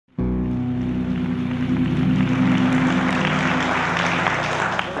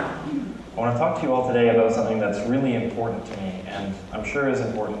want to talk to you all today about something that's really important to me, and I'm sure is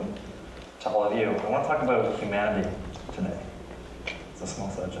important to all of you. I want to talk about humanity today. It's a small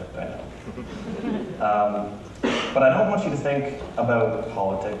subject, I know. But I don't want you to think about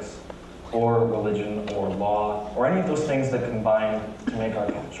politics, or religion, or law, or any of those things that combine to make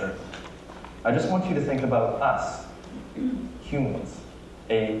our culture. I just want you to think about us, humans,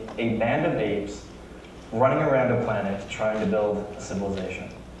 a band of apes running around a planet trying to build a civilization.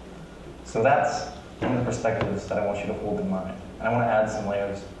 So that's one of the perspectives that I want you to hold in mind. And I want to add some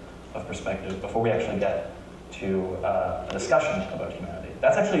layers of perspective before we actually get to a discussion about humanity.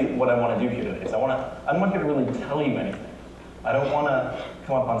 That's actually what I want to do here today. Is I'm not here to really tell you anything. I don't want to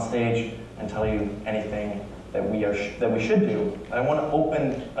come up on stage and tell you anything that we should do. I want to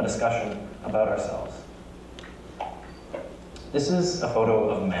open a discussion about ourselves. This is a photo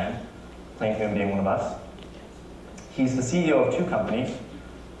of a man, claiming him being one of us. He's the CEO of two companies,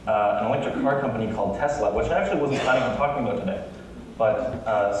 an electric car company called Tesla, which I actually wasn't planning on talking about today, but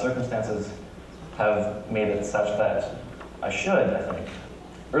circumstances have made it such that I should, I think.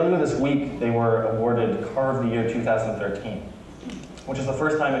 Earlier this week, they were awarded Car of the Year 2013, which is the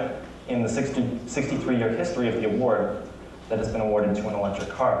first time in the 63-year history of the award that has been awarded to an electric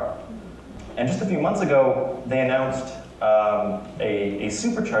car. And just a few months ago, they announced a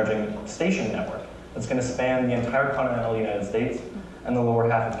supercharging station network that's going to span the entire continental United States and the lower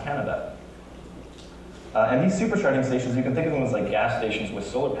half of Canada. And these supercharging stations, you can think of them as like gas stations with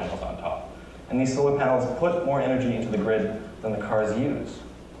solar panels on top. And these solar panels put more energy into the grid than the cars use.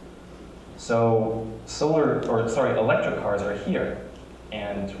 So electric cars are here,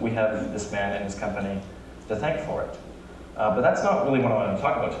 and we have this man and his company to thank for it. But that's not really what I want to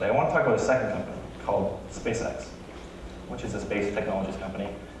talk about today. I want to talk about a second company called SpaceX, which is a space technologies company,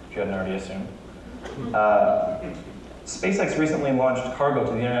 if you hadn't already assumed. SpaceX recently launched cargo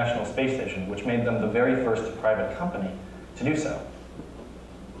to the International Space Station, which made them the very first private company to do so.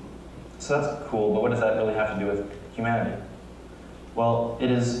 So that's cool, but what does that really have to do with humanity? Well, it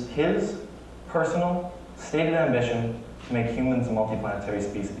is his personal, stated ambition to make humans a multiplanetary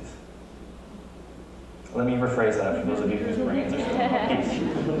species. Let me rephrase that for those of you whose brains are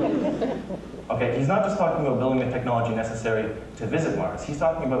still Okay, he's not just talking about building the technology necessary to visit Mars. He's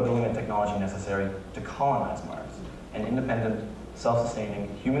talking about building the technology necessary to colonize Mars, an independent, self-sustaining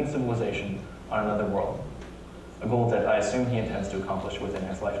human civilization on another world, a goal that I assume he intends to accomplish within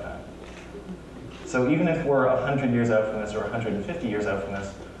his lifetime. So even if we're 100 years out from this or 150 years out from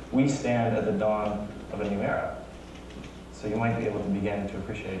this, we stand at the dawn of a new era. So you might be able to begin to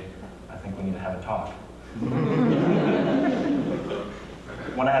appreciate, I think we need to have a talk. I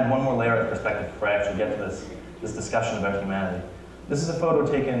want to add one more layer of perspective before I actually get to this discussion about humanity. This is a photo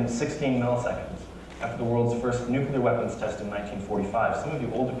taken 16 milliseconds after the world's first nuclear weapons test in 1945. Some of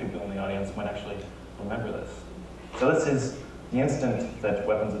you older people in the audience might actually remember this. So this is the instant that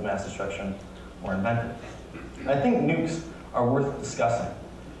weapons of mass destruction were invented. I think nukes are worth discussing,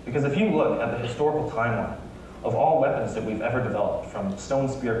 because if you look at the historical timeline of all weapons that we've ever developed, from stone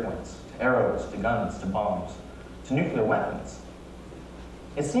spear points, to arrows, to guns, to bombs, to nuclear weapons,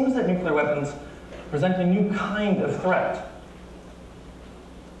 it seems that nuclear weapons present a new kind of threat.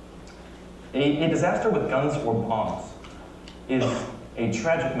 A disaster with guns or bombs is a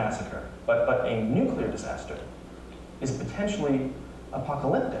tragic massacre, but a nuclear disaster is potentially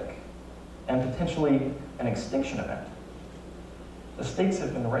apocalyptic and potentially an extinction event. The stakes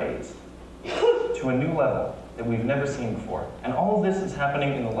have been raised to a new level that we've never seen before. And all of this is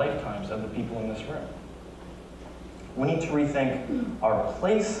happening in the lifetimes of the people in this room. We need to rethink our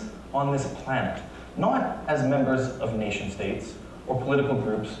place on this planet, not as members of nation states, or political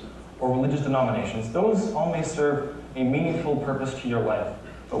groups, or religious denominations. Those all may serve a meaningful purpose to your life,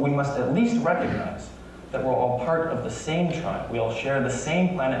 but we must at least recognize that we're all part of the same tribe. We all share the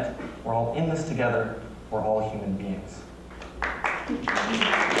same planet. We're all in this together. We're all human beings.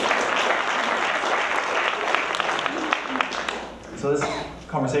 So this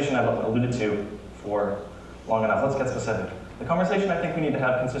conversation I've alluded to for long enough. Let's get specific. The conversation I think we need to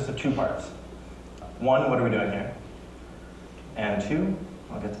have consists of two parts. One, what are we doing here? And two,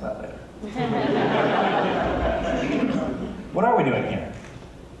 I'll get to that later. What are we doing here?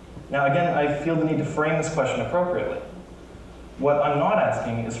 Now again, I feel the need to frame this question appropriately. What I'm not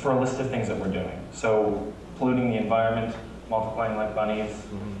asking is for a list of things that we're doing. So polluting the environment, multiplying like bunnies,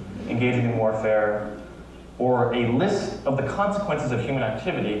 engaging in warfare, or a list of the consequences of human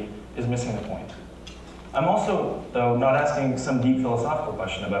activity is missing the point. I'm also, though, not asking some deep philosophical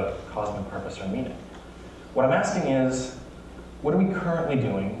question about cosmic purpose or meaning. What I'm asking is, what are we currently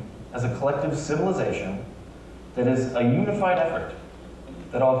doing as a collective civilization that is a unified effort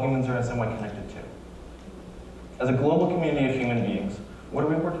that all humans are in some way connected to. As a global community of human beings, what are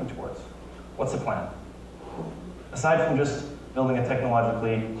we working towards? What's the plan? Aside from just building a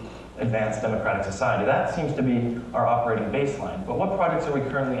technologically advanced democratic society, that seems to be our operating baseline. But what projects are we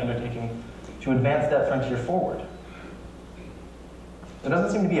currently undertaking to advance that frontier forward? There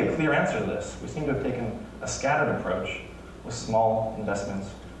doesn't seem to be a clear answer to this. We seem to have taken a scattered approach with small investments.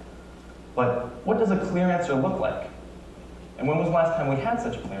 But what does a clear answer look like? And when was the last time we had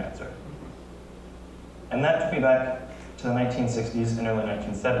such a clear answer? And that took me back to the 1960s and early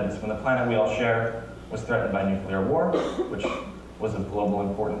 1970s, when the planet we all share was threatened by nuclear war, which was of global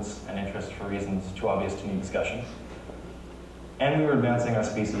importance and interest for reasons too obvious to need discussion. And we were advancing our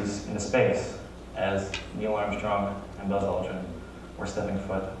species into space as Neil Armstrong and Buzz Aldrin were stepping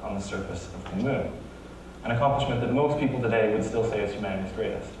foot on the surface of the moon, an accomplishment that most people today would still say is humanity's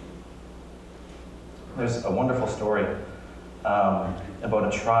greatest. There's a wonderful story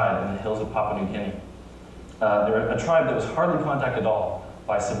about a tribe in the hills of Papua New Guinea. They were a tribe that was hardly contacted at all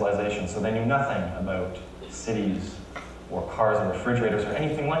by civilization, so they knew nothing about cities or cars or refrigerators or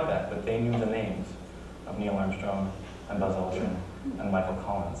anything like that, but they knew the names of Neil Armstrong and Buzz Aldrin and Michael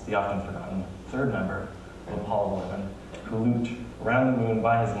Collins, the often forgotten third member of Apollo 11, who looped around the moon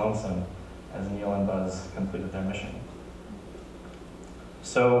by his lonesome as Neil and Buzz completed their mission.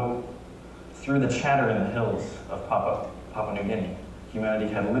 So, through the chatter in the hills of Papua New Guinea,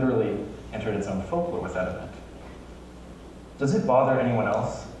 humanity had literally entered its own folklore with that event. Does it bother anyone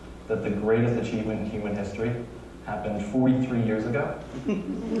else that the greatest achievement in human history happened 43 years ago?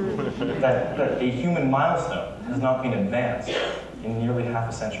 that a human milestone has not been advanced in nearly half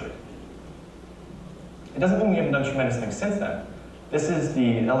a century? It doesn't mean we haven't done tremendous things since then. This is the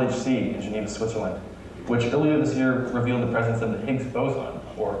LHC in Geneva, Switzerland, which earlier this year revealed the presence of the Higgs boson,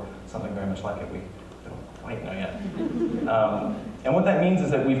 or something very much like it. We don't quite know yet. And what that means is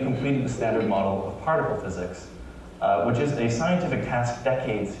that we've completed the standard model of particle physics, which is a scientific task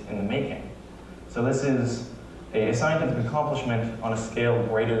decades in the making. So this is a scientific accomplishment on a scale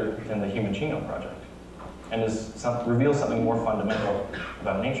greater than the Human Genome Project, and reveals something more fundamental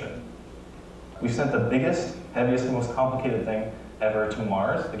about nature. We've sent the biggest, heaviest, and most complicated thing ever to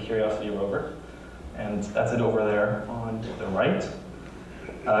Mars, the Curiosity rover, and that's it over there on the right.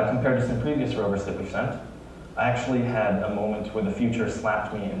 Compared to some previous rovers that we've sent, I actually had a moment where the future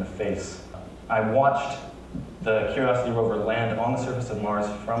slapped me in the face. I watched the Curiosity rover land on the surface of Mars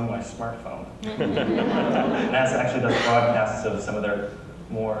from my smartphone. NASA actually does broadcasts of some of their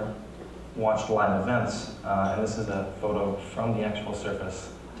more watched live events, and this is a photo from the actual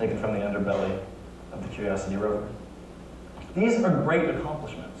surface, taken from the underbelly of the Curiosity rover. These are great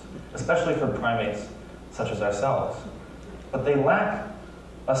accomplishments, especially for primates such as ourselves, but they lack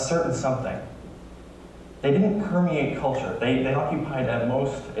a certain something. They didn't permeate culture. They occupied at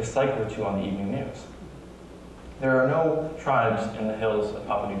most a cycle or two on the evening news. There are no tribes in the hills of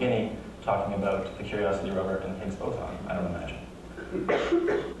Papua New Guinea talking about the Curiosity rover and the Higgs boson, I don't imagine.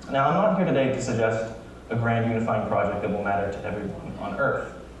 Now, I'm not here today to suggest a grand unifying project that will matter to everyone on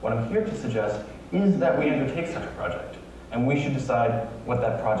Earth. What I'm here to suggest is that we undertake such a project, and we should decide what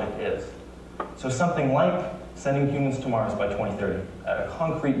that project is. So something like sending humans to Mars by 2030, at a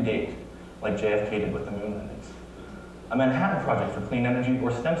concrete date, like JFK did with the moon landings. A Manhattan Project for clean energy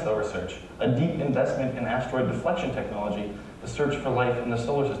or stem cell research, a deep investment in asteroid deflection technology, the search for life in the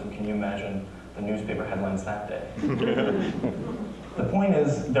solar system. Can you imagine the newspaper headlines that day? The point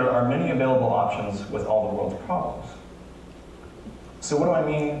is, there are many available options with all the world's problems. So what do I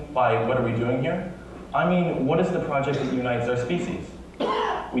mean by what are we doing here? I mean, what is the project that unites our species?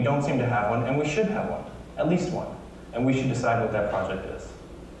 We don't seem to have one, and we should have one, at least one, and we should decide what that project is.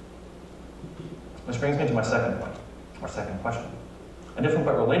 Which brings me to my second point, or second question. A different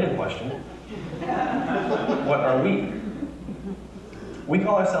but related question. What are we? We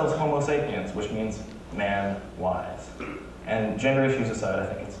call ourselves Homo sapiens, which means man wise. And gender issues aside, I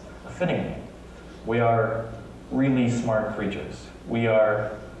think it's a fitting name. We are really smart creatures. We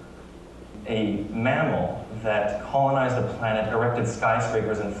are a mammal that colonized the planet, erected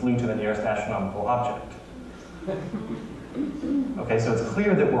skyscrapers, and flew to the nearest astronomical object. Okay, so it's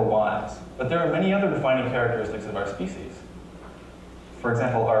clear that we're wise, but there are many other defining characteristics of our species. For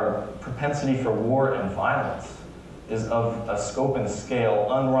example, our propensity for war and violence is of a scope and scale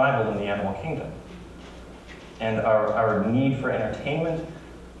unrivaled in the animal kingdom. And our need for entertainment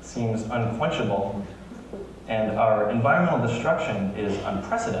seems unquenchable, and our environmental destruction is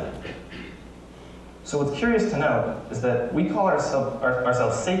unprecedented. So what's curious to note is that we call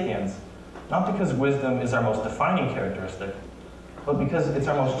ourselves sapiens, not because wisdom is our most defining characteristic, but because it's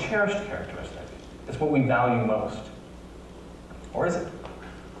our most cherished characteristic. It's what we value most. Or is it?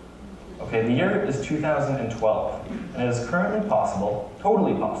 Okay, the year is 2012, and it is currently possible,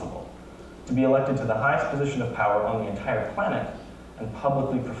 totally possible, to be elected to the highest position of power on the entire planet and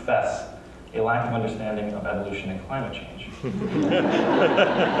publicly profess a lack of understanding of evolution and climate change. Saying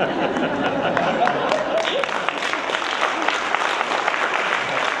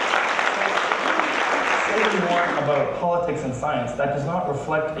more about politics and science, that does not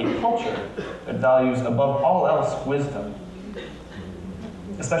reflect a culture that values above all else wisdom,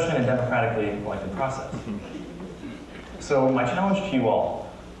 especially in a democratically elected process. So my challenge to you all,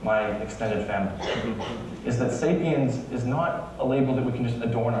 my extended family, is that Sapiens is not a label that we can just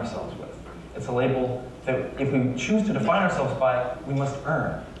adorn ourselves with. It's a label that if we choose to define ourselves by, we must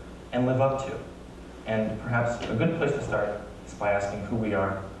earn and live up to. And perhaps a good place to start is by asking who we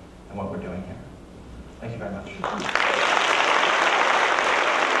are and what we're doing here. Thank you very much.